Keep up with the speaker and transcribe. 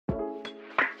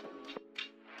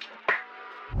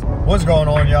What's going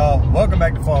on, y'all? Welcome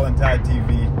back to Fallen Tide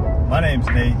TV. My name's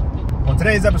Nate. On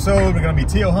today's episode, we're gonna be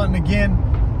teal hunting again.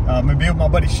 I'm gonna be with my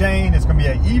buddy Shane. It's gonna be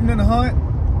an evening hunt,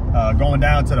 going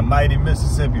down to the mighty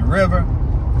Mississippi River.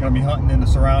 Gonna be hunting in the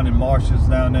surrounding marshes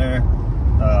down there.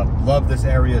 Love this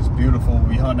area, it's beautiful.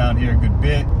 We hunt down here a good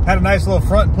bit. Had a nice little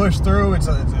front push through. It's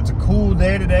a cool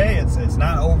day today. It's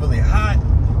not overly hot.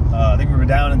 I think we were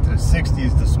down into the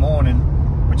 60s this morning,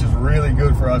 which is really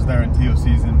good for us during teal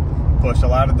season. Pushed a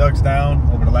lot of ducks down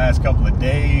over the last couple of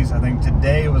days. I think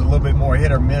today was a little bit more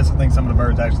hit or miss. I think some of the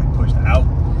birds actually pushed out.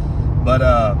 But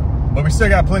we still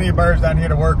got plenty of birds down here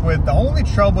to work with. The only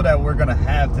trouble that we're gonna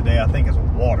have today, I think, is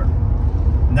water.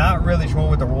 Not really sure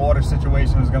what the water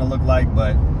situation is gonna look like,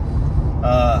 but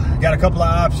got a couple of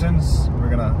options. We're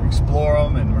gonna explore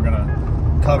them and we're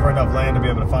gonna cover enough land to be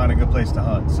able to find a good place to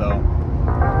hunt. So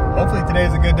hopefully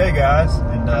today's a good day, guys.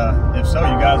 And if so,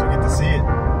 you guys will get to see it.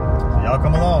 So y'all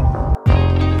come along.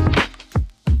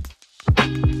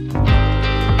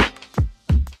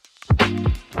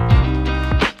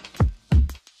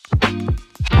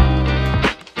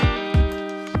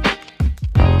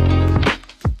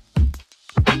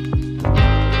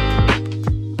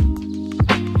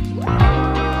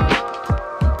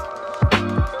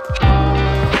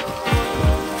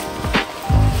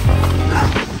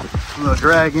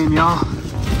 Drag in, y'all.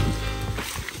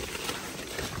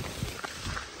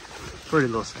 Pretty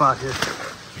little spot here.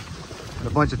 Got a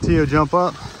bunch of teal jump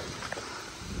up.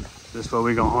 This is what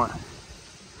we gonna hunt. A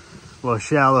little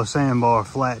shallow sandbar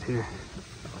flat here.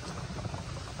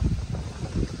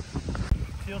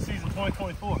 Teal season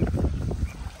 2024.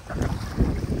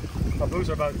 My boots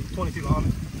are about 20 feet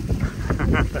long.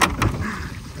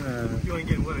 You ain't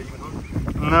getting wet, you been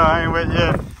hunting? No, I ain't wet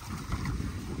yet.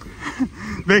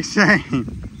 Big Shane.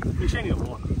 Big Shane need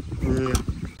water. Yeah.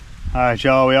 All right,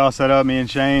 y'all. We all set up. Me and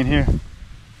Shane here.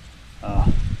 Yeah,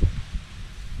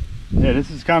 this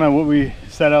is kind of what we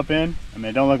set up in. I mean,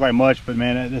 it don't look like much, but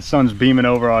man, the sun's beaming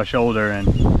over our shoulder, and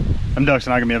them ducks are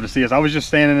not gonna be able to see us. I was just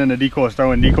standing in the decoys,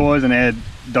 throwing decoys, and they had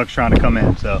ducks trying to come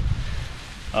in. So,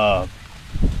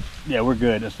 yeah, we're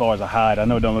good as far as a hide. I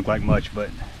know it don't look like much,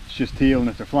 but it's just teal, and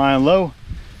if they're flying low,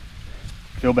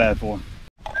 feel bad for them.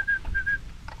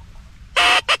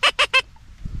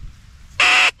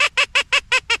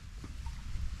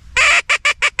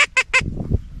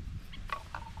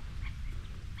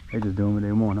 They just doing what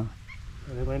they want, huh?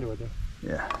 Yeah, they landed right there.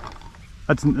 Yeah.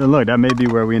 That's, look, that may be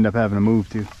where we end up having to move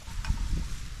to.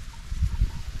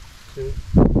 See?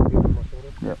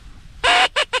 Yep.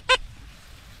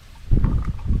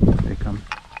 They come.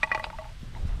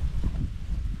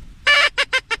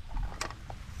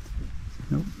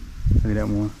 Nope. Look at that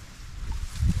one.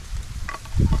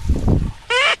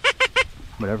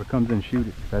 Whatever comes in, shoot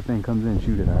it. If that thing comes in,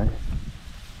 shoot it, alright?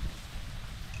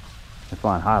 They're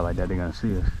flying high like that, they're gonna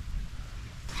see us.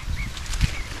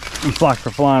 These flocks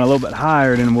are flying a little bit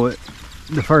higher than what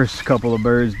the first couple of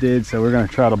birds did, so we're gonna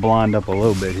try to blind up a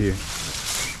little bit here.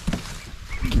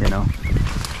 You know,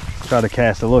 try to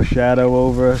cast a little shadow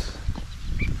over us.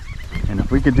 And if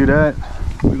we could do that,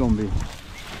 we're gonna be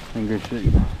in good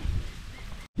shape.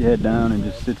 You head down and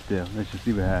just sit still. Let's just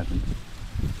see what happens.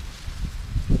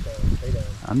 Stay down.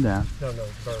 I'm down. No,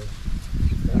 birds.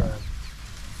 Stay down.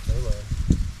 Stay low.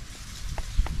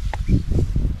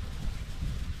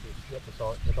 Yep, I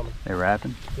saw it. They're coming. They're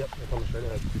rapping? Yep, they're coming straight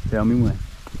ahead. Just tell me when.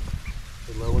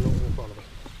 They're low in front of us.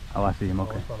 Oh, I see him.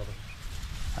 Okay. In front of us.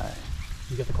 All right.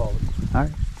 You get to call it. All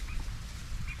right.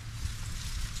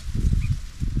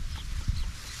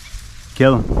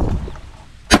 Kill him.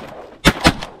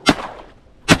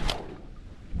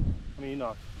 How many you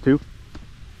knocked? 2.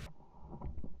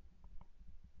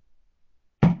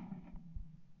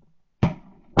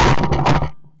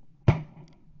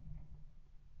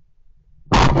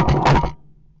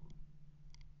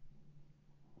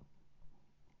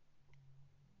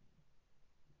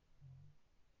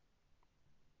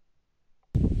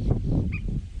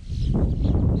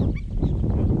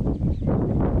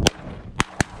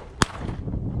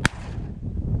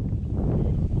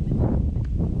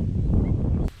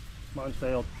 Mine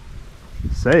sailed.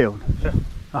 Sailed? Yeah.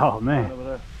 Oh man. Over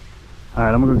there. All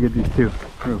right, I'm gonna go get these 2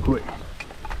 real quick.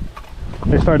 If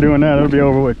they start doing that, it'll be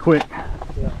over with quick.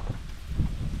 Yeah.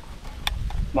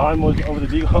 Mine was over the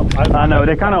decoy. I know,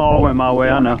 they kind of all went my way,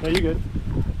 I know. No, you good.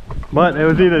 But it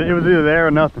was either there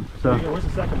or nothing. So. Where's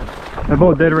the second one? They're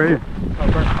both dead right here.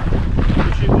 Oh, perfect.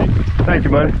 Good shoot, Nick. Thank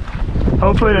you, buddy.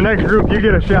 Hopefully the next group you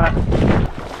get a shot.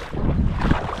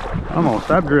 I'm gonna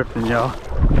stop drifting, y'all.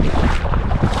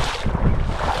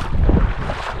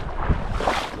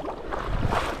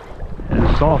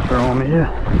 It's softer on me, yeah.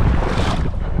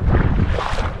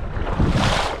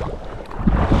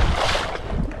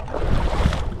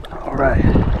 right.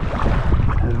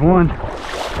 There's one.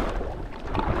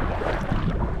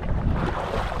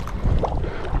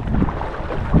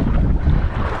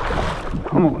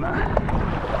 Come on now.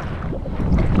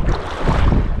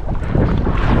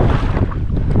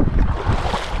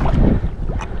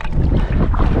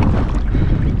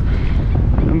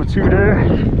 Number 2 there.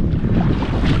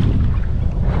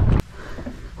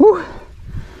 Whew.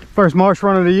 First marsh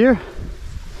run of the year.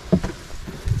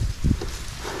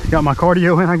 Got my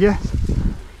cardio in, I guess.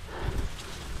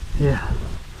 Yeah.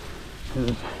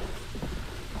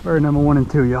 Bird number 1 and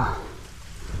 2, y'all.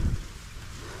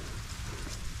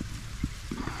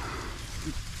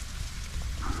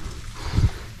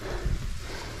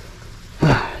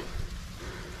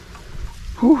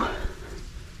 Whew. I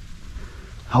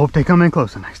hope they come in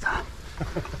closer next time.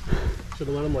 Should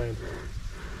have let them land.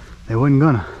 They wasn't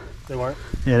gonna. They weren't?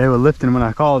 Yeah, they were lifting when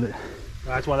I called it.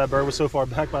 That's why that bird was so far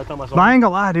back by the time I saw But it. I ain't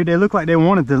gonna lie, dude. They look like they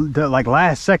wanted to like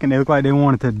last second, they looked like they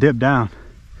wanted to dip down.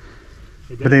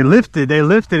 But they lifted,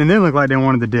 and then looked like they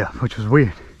wanted to dip, which was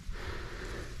weird.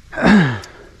 Good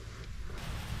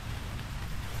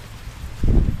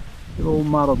old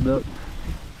model duck.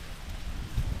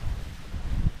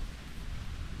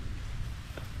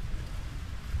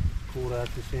 Cool to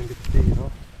actually see him get the feed, huh?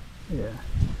 Yeah.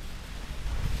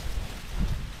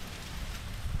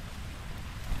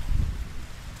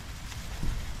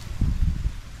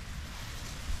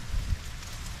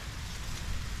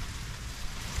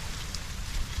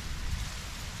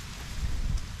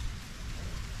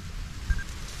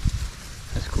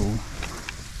 That's cool.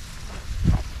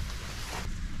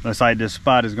 Looks like this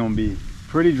spot is gonna be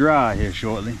pretty dry here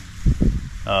shortly.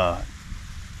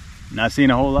 Not seeing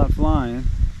a whole lot flying,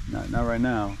 not right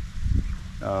now.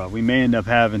 We may end up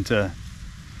having to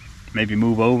maybe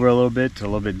move over a little bit to a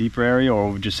little bit deeper area,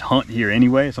 or just hunt here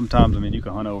anyway. Sometimes, I mean, you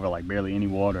can hunt over like barely any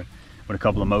water with a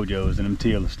couple of mojos and them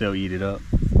teal will still eat it up.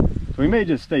 So we may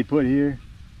just stay put here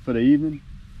for the evening.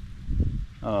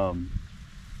 But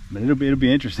it'll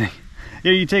be interesting.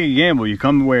 Yeah, you take a gamble. You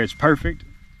come where it's perfect.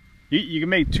 You can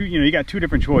make two, you got 2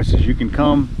 different choices. You can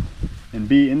come and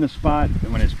be in the spot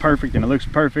when it's perfect and it looks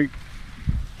perfect,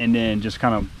 and then just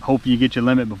kind of hope you get your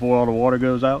limit before all the water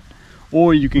goes out.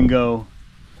 Or you can go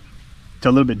to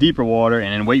a little bit deeper water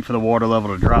and then wait for the water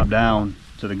level to drop down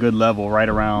to the good level right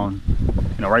around,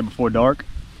 right before dark,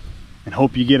 and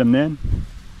hope you get them then.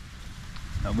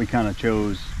 We kind of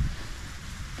chose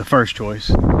the first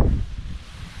choice.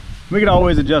 We could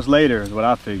always adjust later, is what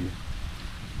I figured.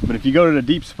 But if you go to the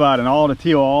deep spot and all the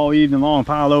teal all evening long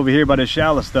pile over here by this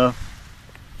shallow stuff,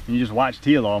 and you just watch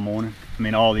teal all morning,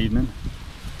 all evening,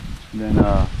 then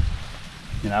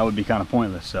that would be kind of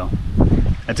pointless. So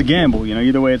it's a gamble,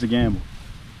 either way it's a gamble.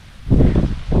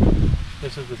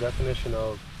 This is the definition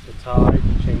of the tide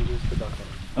changes the duck hunt.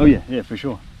 Oh yeah, for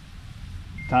sure.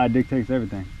 Tide dictates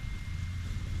everything.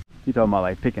 You talking about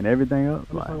like picking everything up?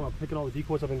 I'm talking about picking all the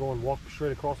decoys up and going walk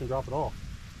straight across and drop it off.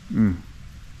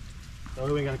 That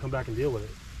way we ain't got to come back and deal with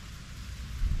it.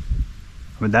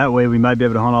 But that way we might be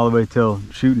able to hunt all the way till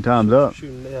shooting time's up.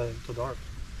 Shooting, till dark.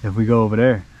 If we go over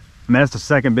there. That's the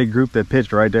second big group that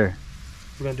pitched right there.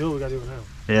 If we're gonna do it, we gotta do it now.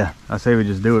 Yeah, I say we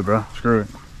just do it, bro. Screw it.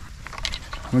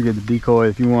 I'm gonna get the decoy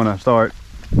if you want to start.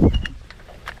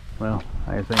 Well,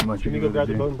 I guess ain't much. Can you go grab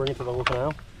the boat and bring it to the little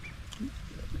canal?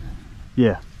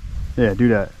 Yeah, do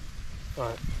that. All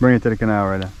right. Bring it to the canal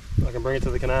right now. I can bring it to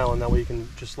the canal, and that way you can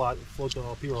just float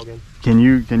the P-Rog in. Can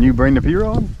you bring the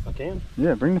P-Rog? I can.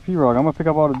 Yeah, bring the P-Rog. I'm gonna pick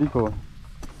up all the decoy.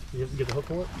 You have to get the hook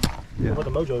for it? Yeah. What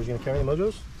about the mojos? You gonna carry the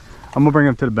mojos? I'm gonna bring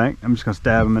them to the bank. I'm just gonna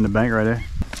stab them in the bank right there.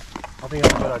 I think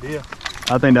that's a good idea.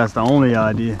 I think that's the only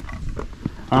idea.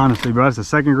 Honestly, bro, that's the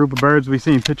second group of birds we've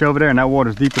seen pitch over there, and that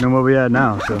water's deeper than what we had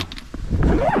now. So,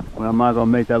 well, I might as well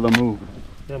make that little move.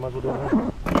 Yeah, might as well do it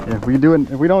now. Yeah, if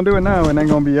we don't do it now, it ain't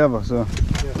gonna be ever. So,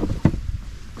 yeah.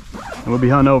 We'll be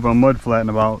hunting over a mud flat in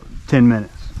about 10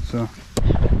 minutes. So.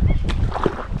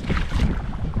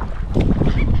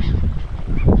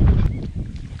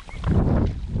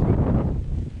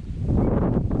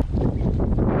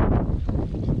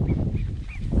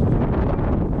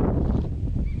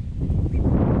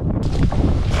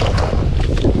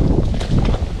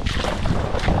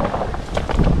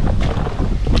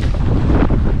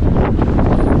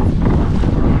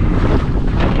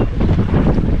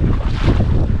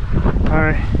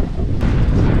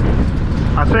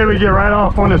 I say we get right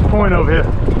off on this point over here.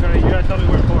 You gotta tell me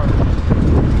where far.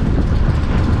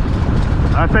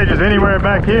 I say just anywhere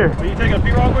back here. Are you taking a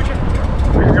P-Rog with you?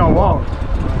 We're just gonna walk.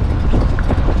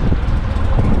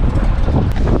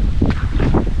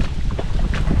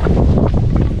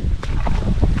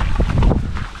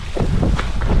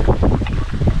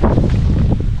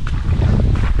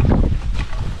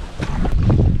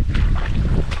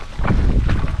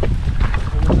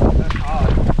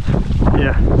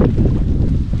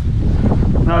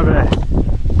 Not bad.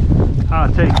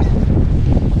 I'll take it.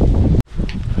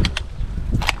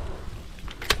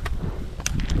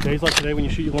 Days like today when you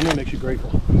shoot your limit makes you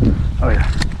grateful. Oh yeah.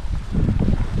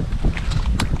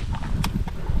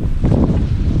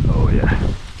 Oh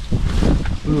yeah.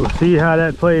 We'll see how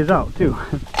that plays out too.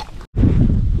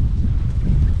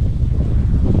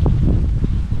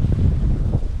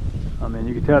 I mean,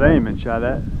 you can tell they ain't been shot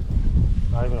at.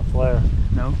 Not even a flare.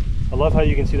 No. I love how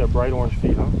you can see that bright orange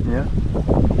feet, huh? Yeah.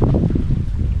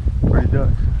 Pretty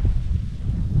ducks.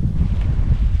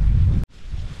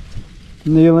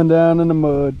 Kneeling down in the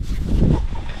mud.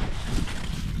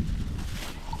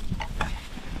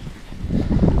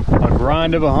 A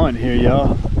grind of a hunt here,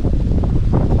 y'all.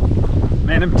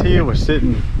 Man, them teal was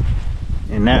sitting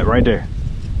in that right there.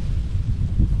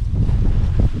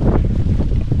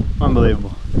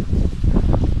 Unbelievable.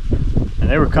 And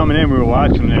they were coming in, we were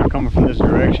watching them, they were coming from this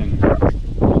direction. And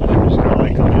they were just kind of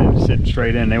like coming in, sitting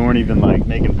straight in. They weren't even like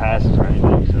making passes or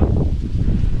anything, so.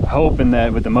 Hoping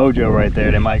that with the mojo right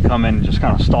there, they might come in and just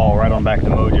kind of stall right on back to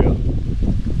mojo.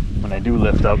 When they do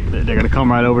lift up, they're gonna come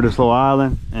right over this little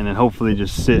island and then hopefully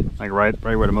just sit like right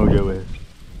where the mojo is.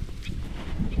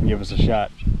 Give us a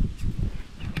shot.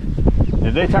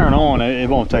 If they turn on, it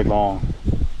won't take long.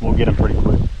 We'll get them pretty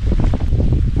quick.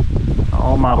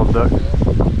 All model ducks.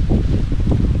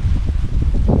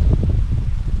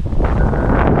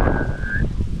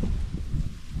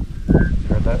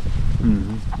 Heard that?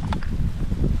 Mm-hmm.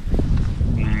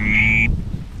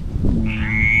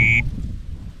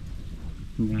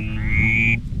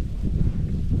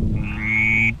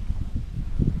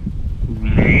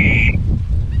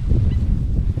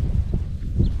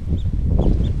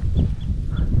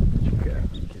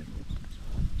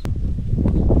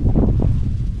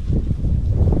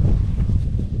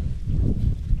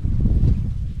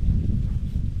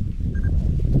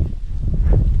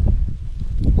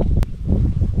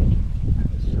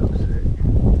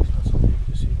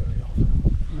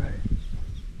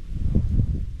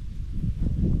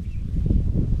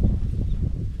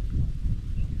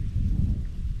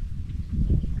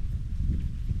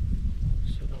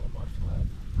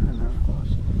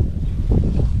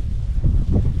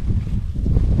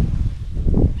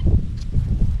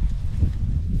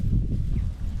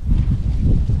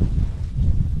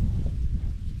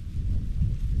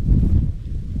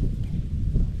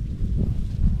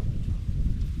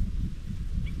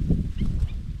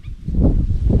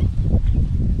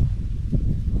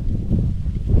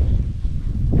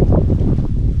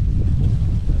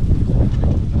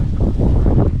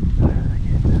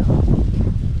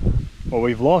 Well,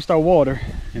 we've lost our water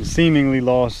and seemingly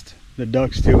lost the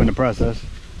ducks too in the process.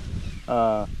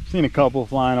 Seen a couple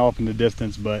flying off in the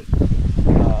distance, but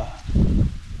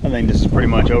I think this is pretty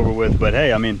much over with. But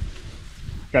hey, I mean,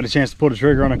 got a chance to pull the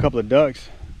trigger on a couple of ducks.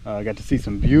 Got to see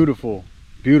some beautiful,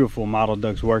 beautiful model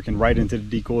ducks working right into the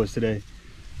decoys today.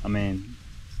 I mean,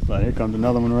 but here comes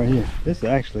another one right here. This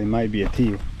actually might be a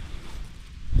teal.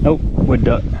 Nope, wood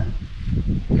duck.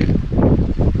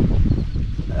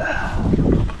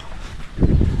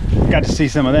 Got to see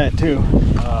some of that too.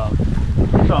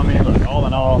 So I mean, look, all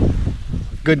in all,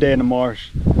 good day in the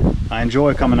marsh. I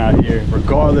enjoy coming out here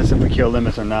regardless if we kill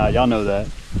limits or not. Y'all know that.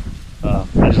 I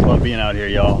just love being out here,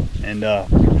 y'all. And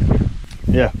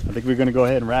yeah, I think we're gonna go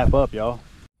ahead and wrap up, y'all.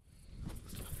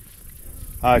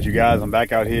 All right, you guys, I'm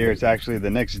back out here. It's actually the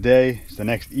next day. It's the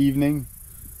next evening,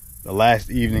 the last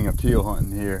evening of teal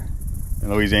hunting here in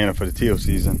Louisiana for the teal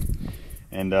season.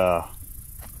 And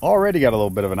already got a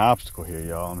little bit of an obstacle here,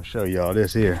 y'all. I'm gonna show y'all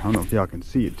this here. I don't know if y'all can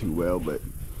see it too well, but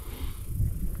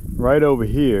right over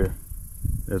here,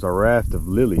 there's a raft of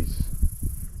lilies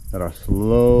that are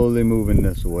slowly moving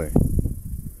this way.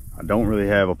 I don't really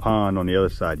have a pond on the other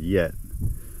side yet.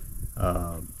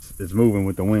 It's moving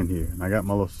with the wind here. And I got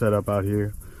my little setup out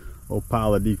here, little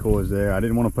pile of decoys there. I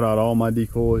didn't want to put out all my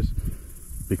decoys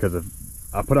because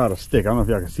I put out a stick. I don't know if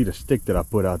y'all can see the stick that I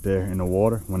put out there in the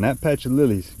water. When that patch of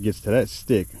lilies gets to that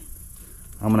stick,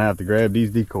 I'm gonna have to grab these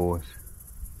decoys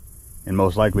and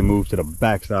most likely move to the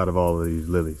back side of all of these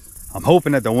lilies. I'm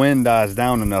hoping that the wind dies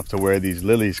down enough to where these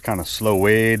lilies kind of slow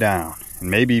way down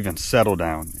and maybe even settle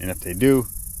down. And if they do,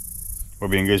 we'll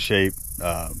be in good shape.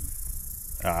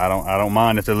 I don't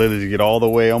mind if the lilies get all the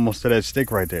way almost to that stick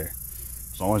right there,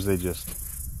 as long as they just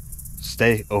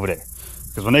stay over there.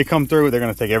 Because when they come through, they're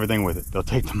gonna take everything with it. They'll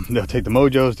take the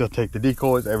mojos, they'll take the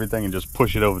decoys, everything, and just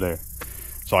push it over there.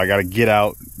 So I gotta get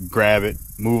out, grab it,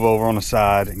 move over on the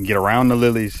side, and get around the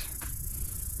lilies,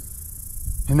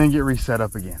 and then get reset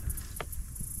up again.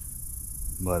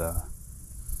 But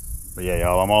yeah,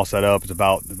 y'all, I'm all set up. It's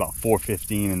about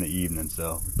 4:15 in the evening,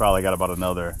 so we probably got about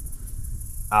another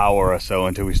hour or so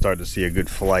until we start to see a good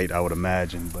flight, I would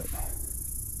imagine. But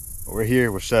we're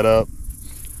here, we're set up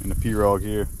in the pirogue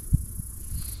here.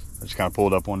 I just kind of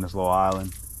pulled up on this little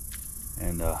island,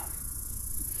 and I'm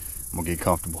gonna get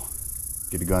comfortable,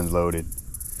 get the guns loaded,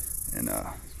 and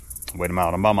wait them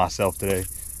out. I'm by myself today.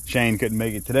 Shane couldn't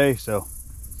make it today, so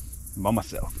I'm by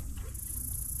myself.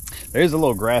 There's a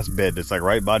little grass bed that's like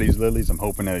right by these lilies. I'm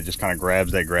hoping that it just kind of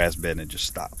grabs that grass bed and it just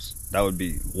stops. That would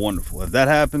be wonderful. If that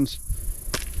happens,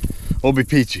 we'll be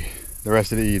peachy the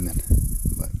rest of the evening.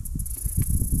 But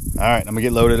all right, I'm gonna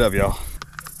get loaded up, y'all.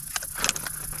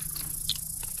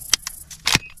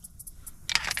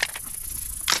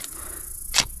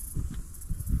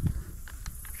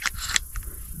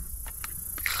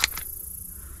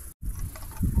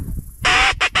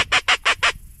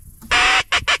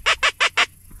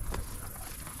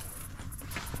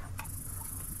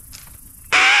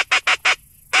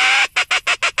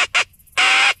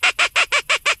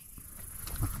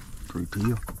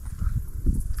 Teal.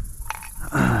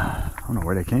 I don't know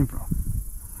where they came from.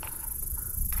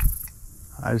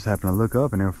 I just happened to look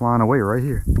up and they were flying away right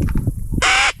here.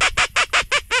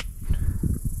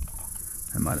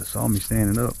 They might have saw me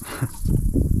standing up.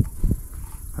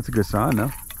 That's a good sign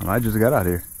though. I just got out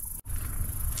here.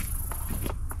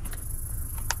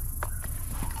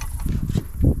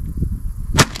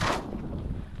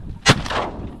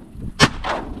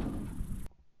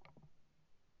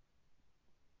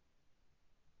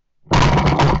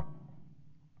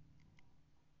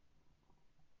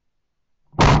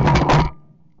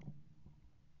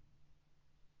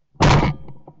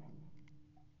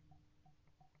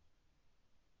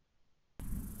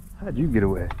 How'd you get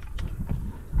away?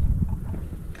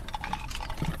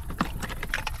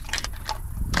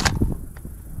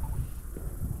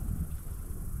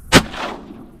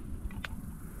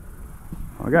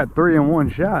 I got 3 in one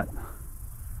shot.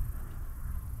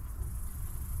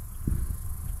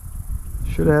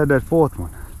 Should have had that 4th one.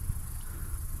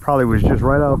 Probably was just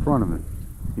right out front of it.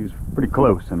 He was pretty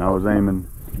close, and I was aiming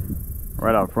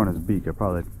right out front of his beak. I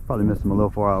probably missed him a little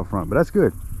far out front, but that's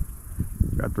good.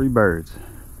 Got 3 birds.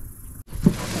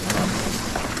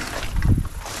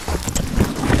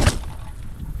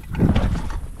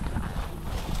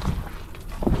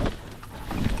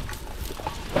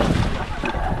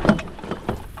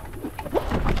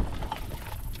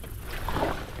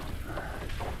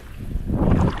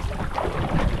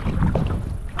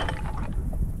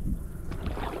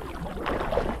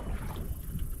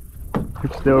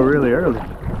 It's still really early.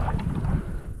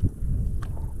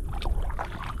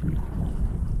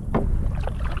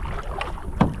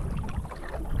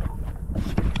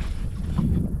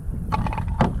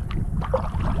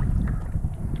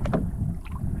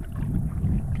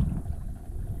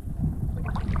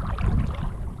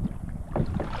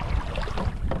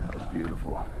 That's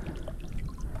beautiful.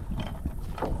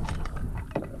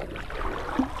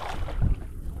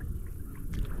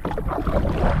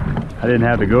 I didn't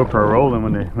have the GoPro rolling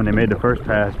when they made the first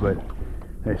pass, but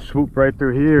they swooped right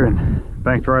through here and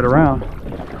banked right around.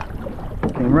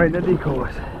 Came right in the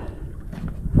decoys.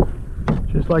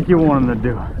 Just like you want them to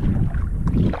do.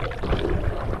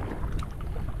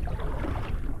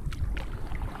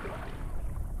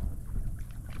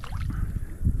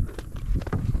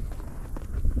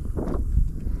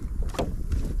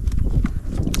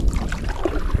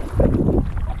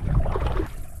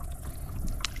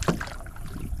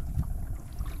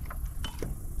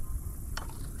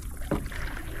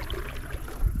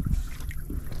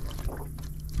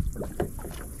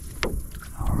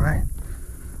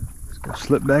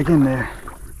 Slip back in there.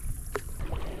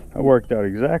 That worked out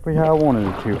exactly how I wanted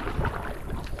it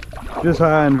to. Just how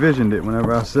I envisioned it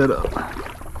whenever I set up.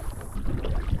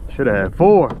 Should have had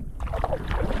 4.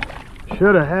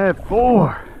 Should have had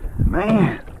 4.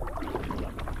 Man.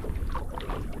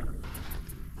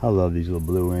 I love these little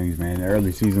blue wings, man. The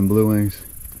early season blue wings.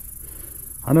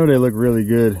 I know they look really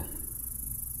good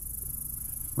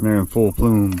when they're in full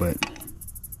plume, but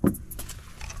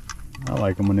I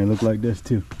like them when they look like this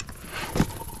too.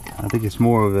 I think it's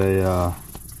more of a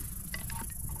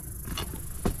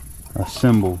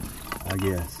symbol, I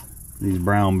guess. These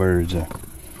brown birds are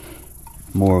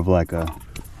more of like a,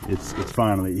 it's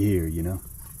finally here, you know.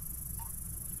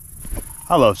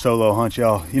 I love solo hunts,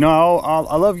 y'all. You know,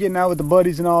 I love getting out with the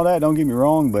buddies and all that, don't get me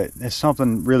wrong, but there's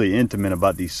something really intimate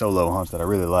about these solo hunts that I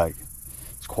really like.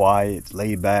 It's quiet, it's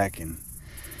laid back, and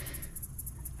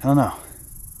I don't know.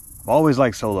 I've always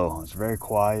liked solo hunts, very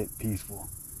quiet, peaceful.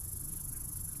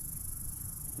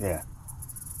 Yeah,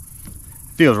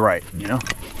 feels right, you know.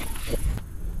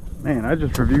 Man, I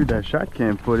just reviewed that shot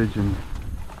cam footage and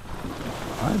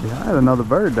I had another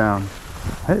bird down.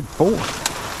 I had 4.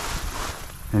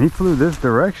 and he flew this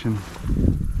direction.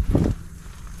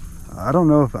 I don't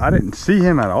know if I didn't see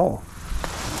him at all.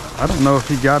 I don't know if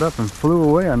he got up and flew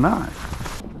away or not.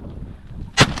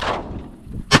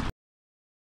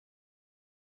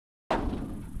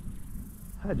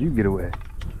 How'd you get away?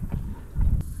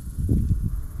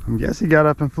 I guess he got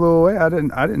up and flew away. I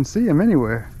didn't see him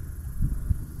anywhere.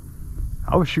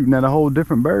 I was shooting at a whole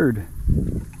different bird.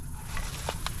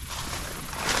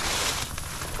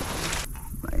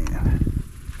 Man,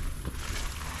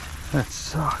 that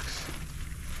sucks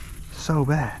so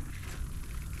bad.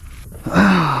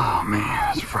 Oh man,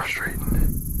 that's frustrating.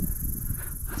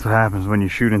 That's what happens when you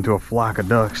shoot into a flock of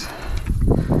ducks.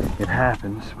 It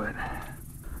happens, but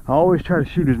I always try to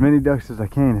shoot as many ducks as I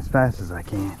can, as fast as I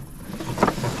can.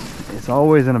 It's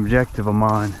always an objective of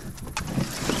mine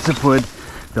to put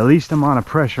the least amount of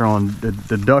pressure on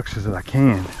the ducks as I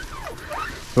can.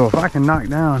 So if I can knock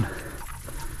down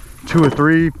 2 or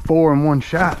 3, 4 in one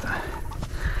shot,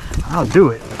 I'll do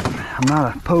it. I'm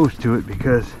not opposed to it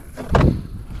because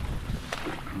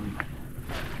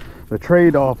the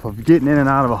trade-off of getting in and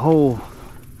out of a hole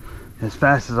as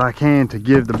fast as I can to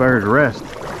give the bird a rest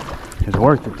is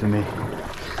worth it to me.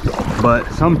 But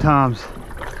sometimes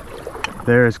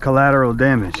there is collateral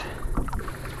damage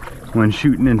when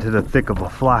shooting into the thick of a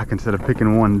flock instead of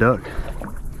picking one duck.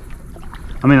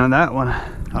 I mean, on that one,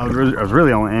 I was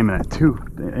really only aiming at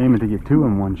 2, aiming to get 2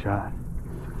 in one shot.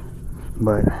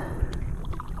 But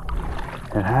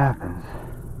it happens.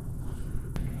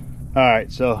 All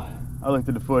right, so I looked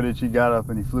at the footage. He got up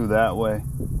and he flew that way.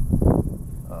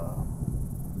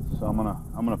 So I'm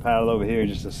gonna paddle over here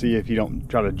just to see if he don't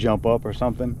try to jump up or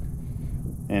something.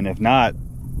 And if not,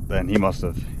 then he must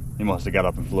have got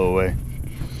up and flew away.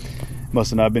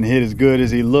 Must have not been hit as good as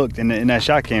he looked. In that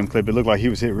shot cam clip, it looked like he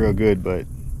was hit real good, but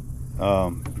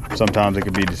sometimes it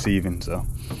could be deceiving. So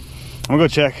I'm gonna go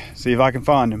check, see if I can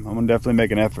find him. I'm gonna definitely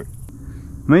make an effort.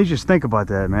 I mean, just think about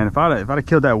that, man. If I'd have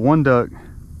killed that one duck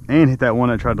and hit that one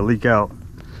that tried to leak out,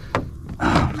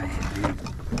 oh man,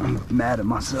 dude, I'm mad at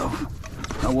myself.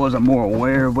 I wasn't more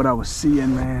aware of what I was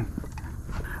seeing, man.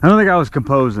 I don't think I was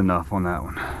composed enough on that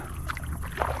one.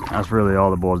 That's really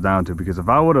all it boils down to, because if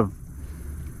I would have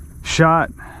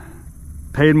shot,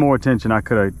 paid more attention, I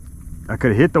could have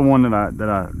hit the one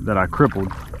that I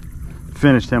crippled,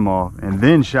 finished him off, and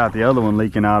then shot the other one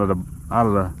leaking out of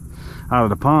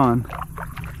the pond,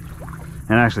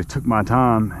 and actually took my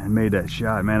time and made that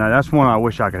shot. Man, that's one I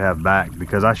wish I could have back,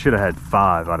 because I should have had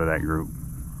 5 out of that group.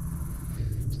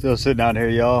 Still sitting out here,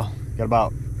 y'all. Got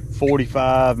about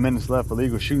 45 minutes left of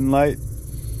legal shooting light,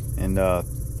 and I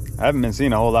haven't been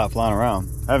seeing a whole lot flying around.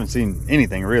 I haven't seen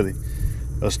anything really.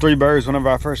 Those 3 birds whenever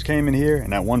I first came in here,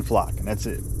 and that 1 flock, and that's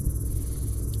it.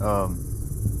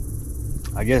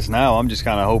 I guess now I'm just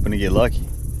kind of hoping to get lucky,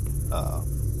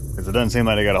 because it doesn't seem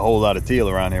like they got a whole lot of teal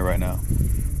around here right now.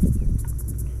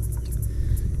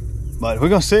 But we're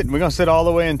gonna sit all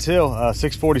the way until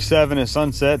 6:47 is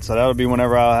sunset, so that'll be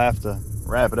whenever I'll have to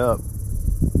wrap it up.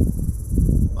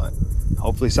 But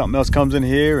hopefully something else comes in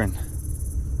here and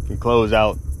we close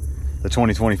out the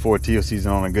 2024 teal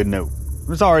season on a good note.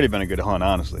 It's already been a good hunt,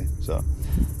 honestly. So,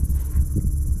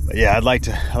 but yeah, I'd like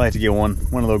to get one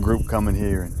little group coming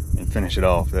here and finish it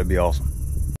off. That'd be awesome.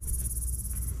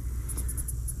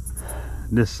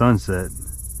 This sunset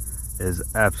is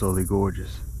absolutely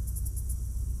gorgeous.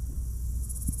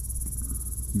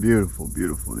 Beautiful,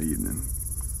 beautiful evening.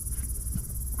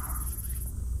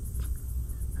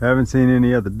 Haven't seen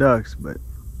any other ducks, but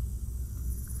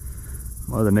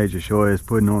Mother Nature sure is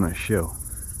putting on a show.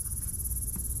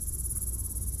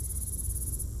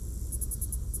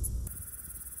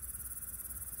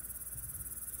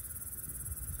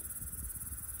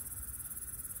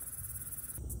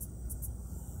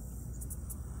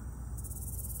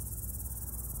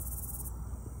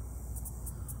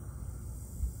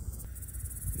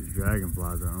 These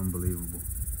dragonflies are unbelievable.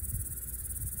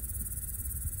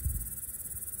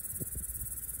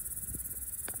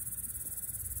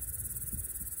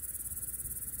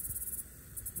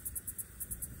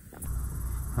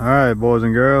 All right, boys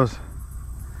and girls,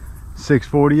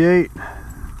 6:48,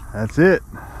 that's it.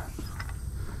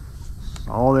 That's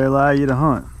all they allow you to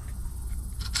hunt.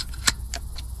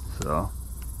 So,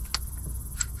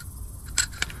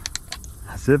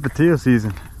 that's it for teal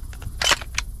season.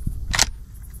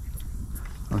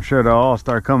 I'm sure they'll all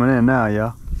start coming in now,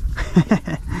 y'all.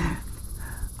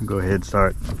 Go ahead and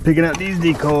start picking up these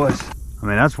decoys. I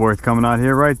mean, that's worth coming out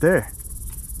here right there.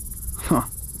 Huh.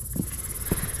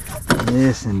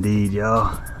 Yes, indeed,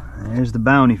 y'all. There's the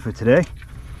bounty for today.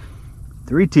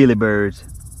 3 tealy birds.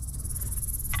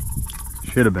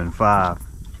 Should have been 5,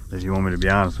 if you want me to be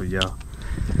honest with y'all.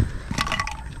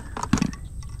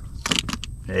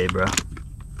 Hey, bro.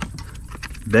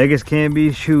 Beggars can't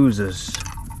be choosers.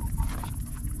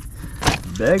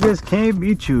 Beggars can't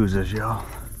be choosers, y'all.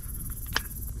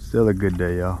 Still a good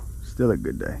day, y'all. Still a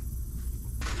good day.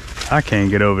 I can't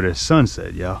get over this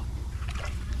sunset, y'all.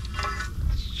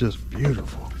 It's just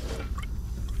beautiful.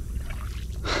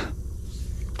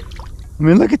 I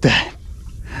mean, look at that.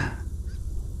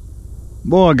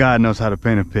 Boy, God knows how to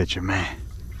paint a picture, man.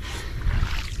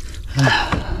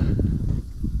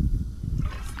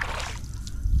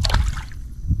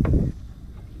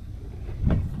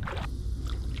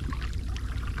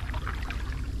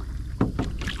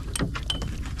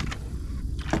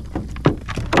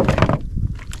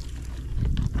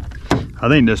 I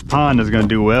think this pond is gonna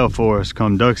do well for us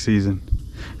come duck season.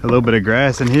 A little bit of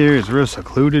grass in here, it's real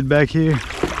secluded back here.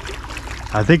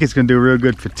 I think it's gonna do real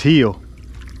good for teal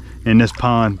in this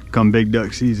pond come big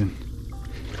duck season.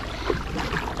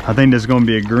 I think there's gonna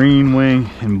be a green wing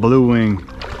and blue wing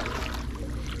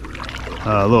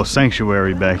little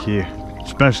sanctuary back here,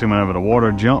 especially whenever the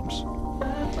water jumps.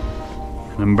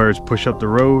 And them birds push up the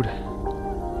road.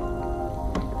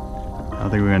 I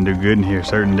think we're gonna do good in here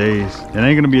certain days. It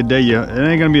ain't gonna be a day it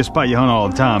ain't gonna be a spot you hunt all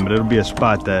the time, but it'll be a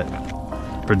spot that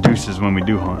produces when we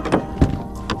do hunt.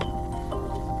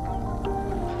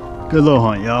 Good little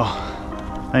hunt, y'all.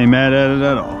 I ain't mad at it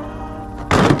at all.